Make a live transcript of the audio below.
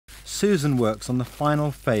Susan works on the final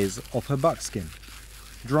phase of her buckskin.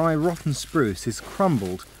 Dry rotten spruce is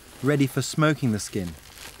crumbled, ready for smoking the skin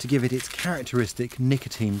to give it its characteristic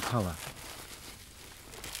nicotine colour.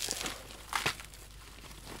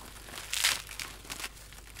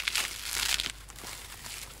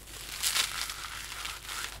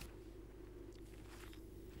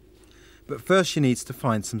 But first she needs to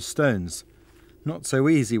find some stones. Not so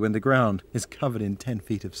easy when the ground is covered in 10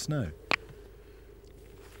 feet of snow.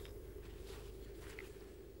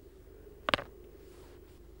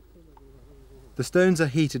 The stones are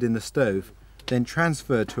heated in the stove, then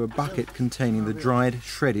transferred to a bucket containing the dried,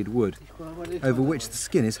 shredded wood, over which the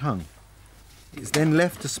skin is hung. It's then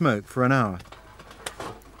left to smoke for an hour.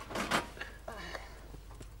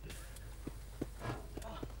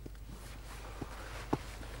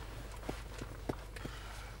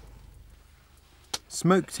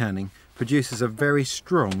 Smoke tanning produces a very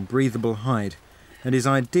strong, breathable hide and is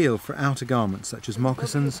ideal for outer garments such as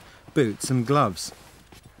moccasins, boots and gloves.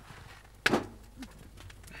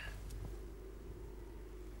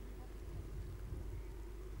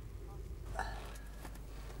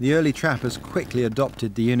 The early trappers quickly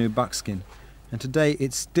adopted the Innu buckskin, and today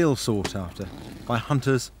it's still sought after by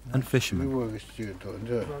hunters and fishermen.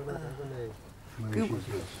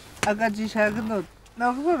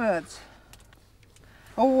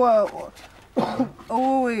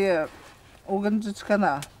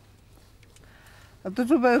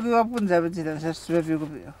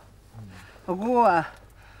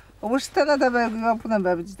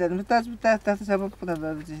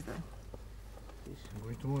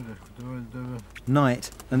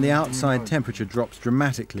 Night and the outside temperature drops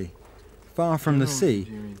dramatically. Far from the sea,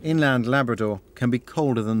 inland Labrador can be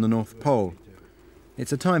colder than the North Pole.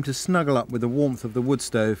 It's a time to snuggle up with the warmth of the wood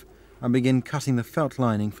stove and begin cutting the felt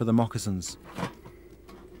lining for the moccasins.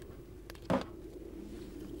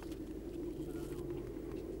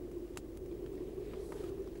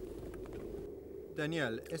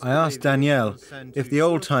 I asked Danielle if the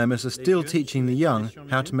old-timers are still teaching the young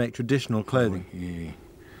how to make traditional clothing.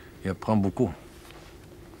 Il apprend beaucoup.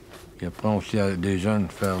 Il apprend aussi à des jeunes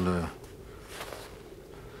faire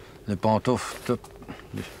les pantoufles, tout,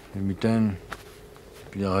 les mitaines,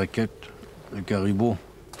 puis les raquettes, le caribou,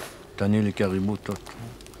 tanner les caribous, tout.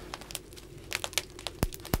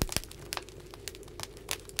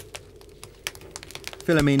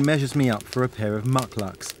 Philomene measures me up for a pair of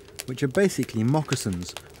mucklucks, which are basically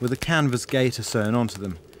moccasins with a canvas gaiter sewn onto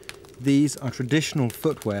them. These are traditional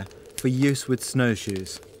footwear for use with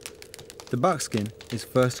snowshoes. The buckskin is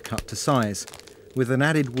first cut to size, with an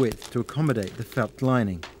added width to accommodate the felt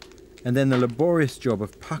lining, and then the laborious job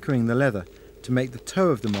of puckering the leather to make the toe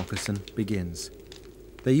of the moccasin begins.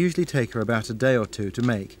 They usually take her about a day or two to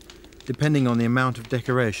make, depending on the amount of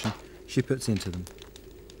decoration she puts into them.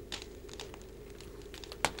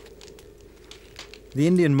 The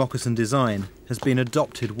Indian moccasin design has been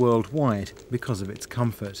adopted worldwide because of its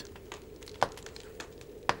comfort.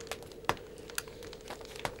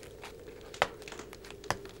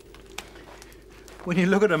 When you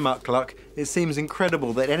look at a muckluck, it seems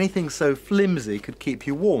incredible that anything so flimsy could keep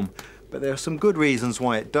you warm, but there are some good reasons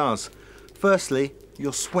why it does. Firstly,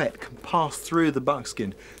 your sweat can pass through the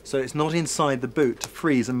buckskin, so it's not inside the boot to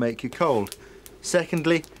freeze and make you cold.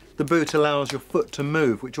 Secondly, the boot allows your foot to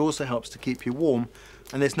move, which also helps to keep you warm,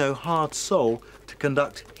 and there's no hard sole to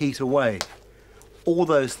conduct heat away. All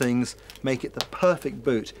those things make it the perfect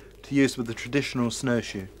boot to use with the traditional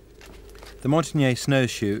snowshoe. The Montagnais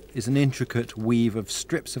snowshoe is an intricate weave of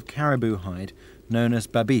strips of caribou hide known as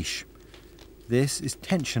babiche. This is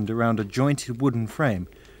tensioned around a jointed wooden frame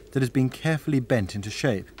that has been carefully bent into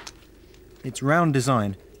shape. Its round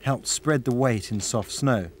design helps spread the weight in soft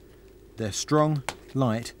snow. They're strong,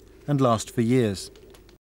 light, and last for years.